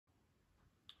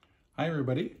Hi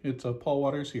everybody, it's Paul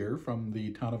Waters here from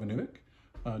the town of Inuvik.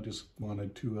 Just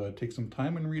wanted to take some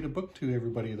time and read a book to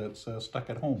everybody that's stuck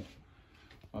at home.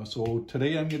 So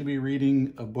today I'm going to be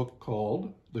reading a book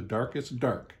called The Darkest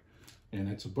Dark. And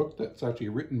it's a book that's actually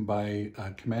written by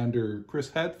Commander Chris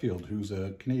Hadfield, who's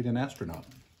a Canadian astronaut.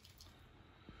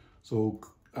 So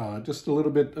just a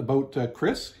little bit about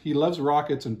Chris. He loves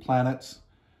rockets and planets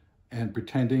and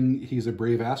pretending he's a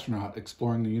brave astronaut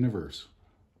exploring the universe.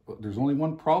 There's only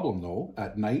one problem though.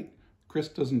 At night, Chris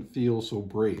doesn't feel so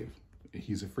brave.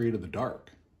 He's afraid of the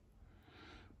dark.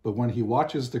 But when he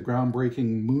watches the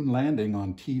groundbreaking moon landing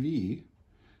on TV,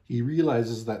 he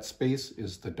realizes that space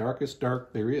is the darkest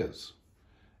dark there is.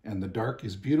 And the dark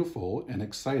is beautiful and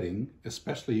exciting,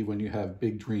 especially when you have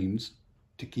big dreams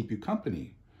to keep you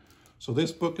company. So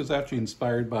this book is actually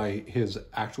inspired by his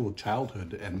actual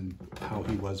childhood and how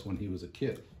he was when he was a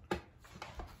kid.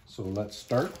 So let's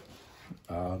start.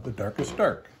 The Darkest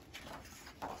Dark.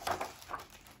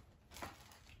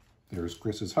 There's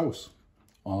Chris's house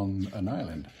on an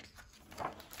island.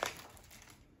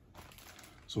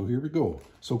 So here we go.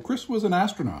 So Chris was an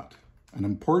astronaut, an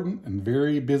important and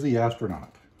very busy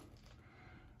astronaut.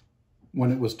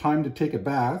 When it was time to take a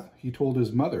bath, he told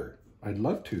his mother, "I'd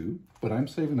love to, but I'm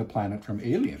saving the planet from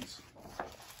aliens."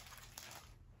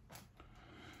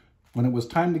 When it was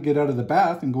time to get out of the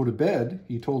bath and go to bed,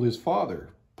 he told his father,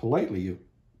 politely,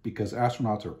 because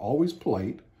astronauts are always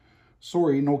polite,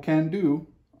 "Sorry, no can do.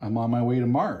 I'm on my way to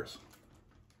Mars."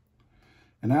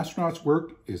 An astronaut's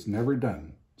work is never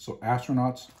done, so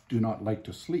astronauts do not like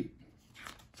to sleep.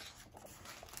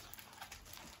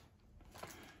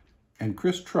 And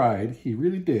Chris tried, he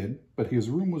really did, but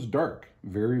his room was dark,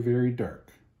 very, very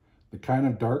dark. The kind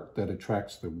of dark that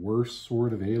attracts the worst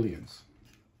sort of aliens.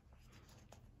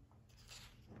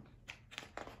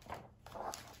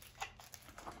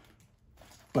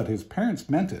 But his parents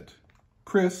meant it.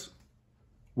 Chris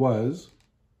was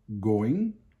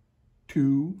going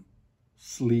to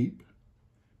sleep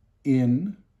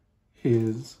in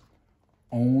his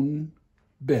own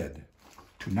bed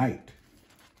tonight.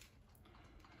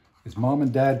 His mom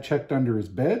and dad checked under his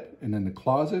bed and in the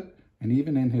closet and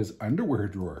even in his underwear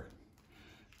drawer.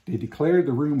 They declared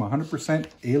the room 100%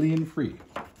 alien free.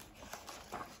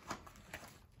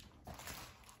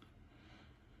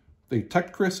 They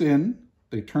tucked Chris in.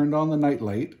 They turned on the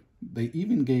nightlight. They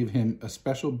even gave him a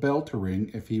special bell to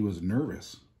ring if he was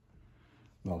nervous.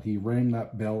 Well, he rang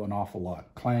that bell an awful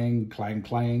lot. Clang, clang,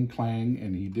 clang, clang,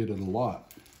 and he did it a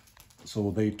lot.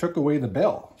 So they took away the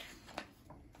bell.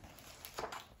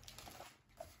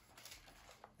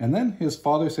 And then his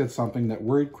father said something that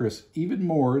worried Chris even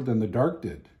more than the dark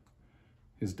did.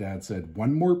 His dad said,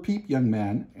 "One more peep, young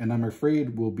man, and I'm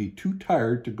afraid we'll be too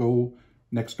tired to go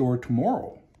next door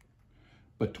tomorrow."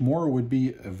 But tomorrow would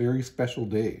be a very special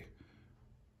day.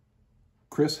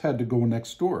 Chris had to go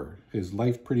next door. His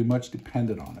life pretty much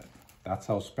depended on it. That's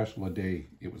how special a day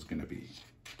it was going to be.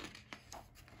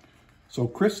 So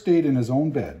Chris stayed in his own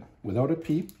bed without a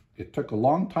peep. It took a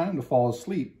long time to fall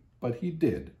asleep, but he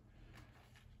did.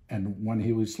 And when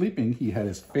he was sleeping, he had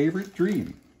his favorite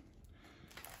dream.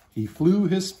 He flew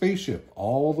his spaceship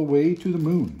all the way to the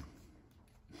moon.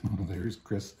 There's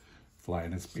Chris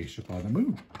flying his spaceship on the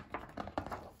moon.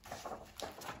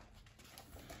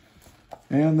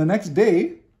 And the next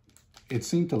day, it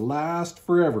seemed to last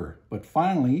forever. But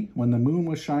finally, when the moon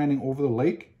was shining over the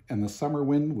lake and the summer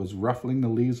wind was ruffling the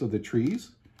leaves of the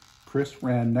trees, Chris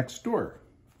ran next door.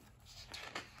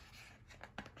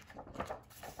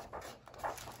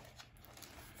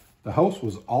 The house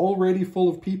was already full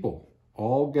of people,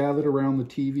 all gathered around the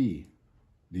TV.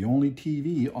 The only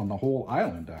TV on the whole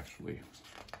island, actually.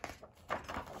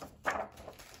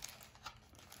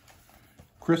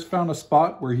 Chris found a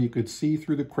spot where he could see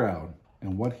through the crowd,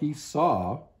 and what he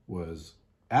saw was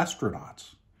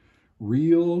astronauts,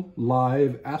 real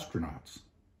live astronauts,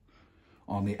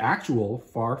 on the actual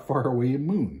far, far away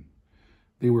moon.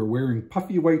 They were wearing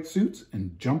puffy white suits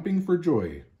and jumping for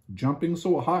joy, jumping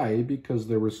so high because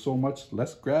there was so much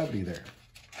less gravity there.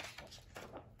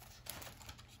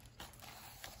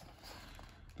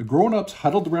 The grown-ups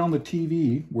huddled around the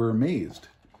TV were amazed.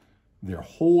 Their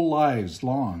whole lives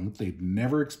long, they'd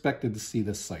never expected to see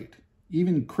this sight.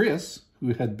 Even Chris,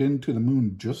 who had been to the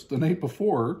moon just the night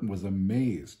before, was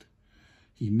amazed.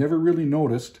 He never really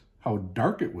noticed how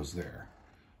dark it was there.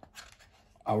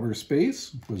 Outer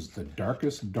space was the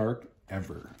darkest dark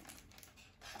ever.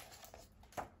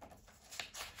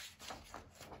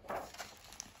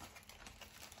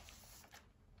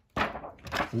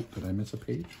 Oh, did I miss a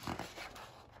page?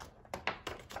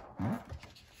 No?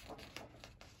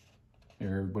 There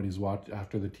after everybody's watched,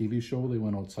 after the TV show, they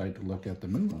went outside to look at the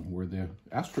moon where the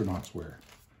astronauts were.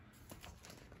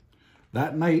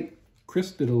 That night,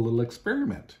 Chris did a little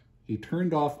experiment. He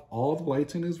turned off all the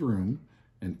lights in his room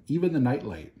and even the night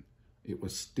light. It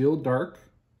was still dark.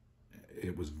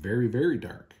 It was very, very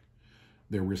dark.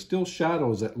 There were still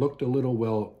shadows that looked a little,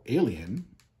 well, alien,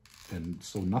 and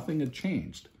so nothing had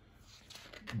changed.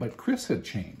 But Chris had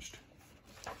changed.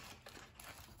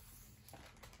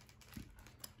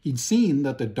 He'd seen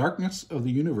that the darkness of the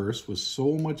universe was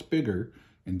so much bigger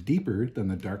and deeper than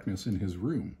the darkness in his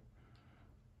room.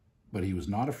 But he was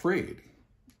not afraid.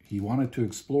 He wanted to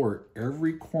explore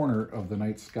every corner of the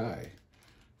night sky.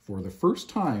 For the first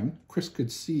time, Chris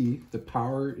could see the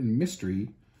power and mystery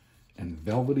and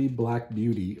velvety black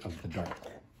beauty of the dark.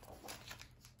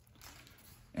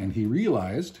 And he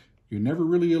realized you're never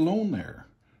really alone there.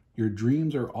 Your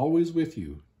dreams are always with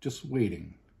you, just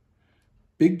waiting.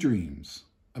 Big dreams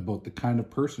about the kind of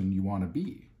person you want to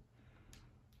be.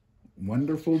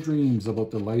 Wonderful dreams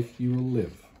about the life you will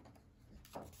live.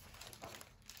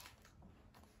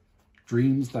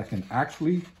 Dreams that can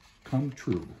actually come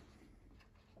true.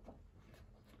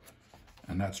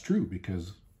 And that's true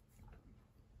because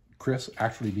Chris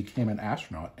actually became an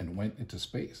astronaut and went into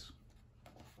space.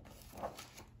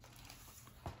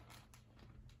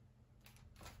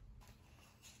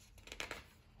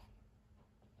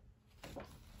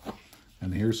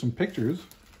 And here's some pictures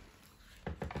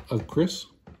of Chris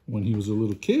when he was a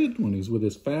little kid, when he was with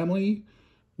his family,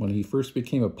 when he first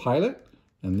became a pilot.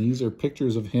 And these are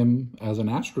pictures of him as an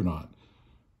astronaut.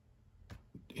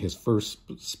 His first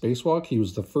spacewalk, he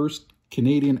was the first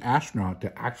Canadian astronaut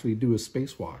to actually do a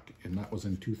spacewalk, and that was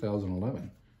in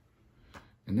 2011.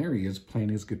 And there he is playing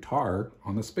his guitar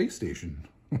on the space station.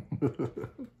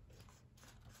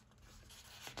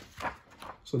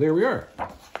 So there we are.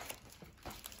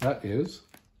 That is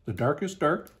The Darkest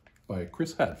Dark by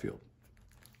Chris Hadfield.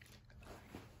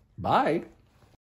 Bye.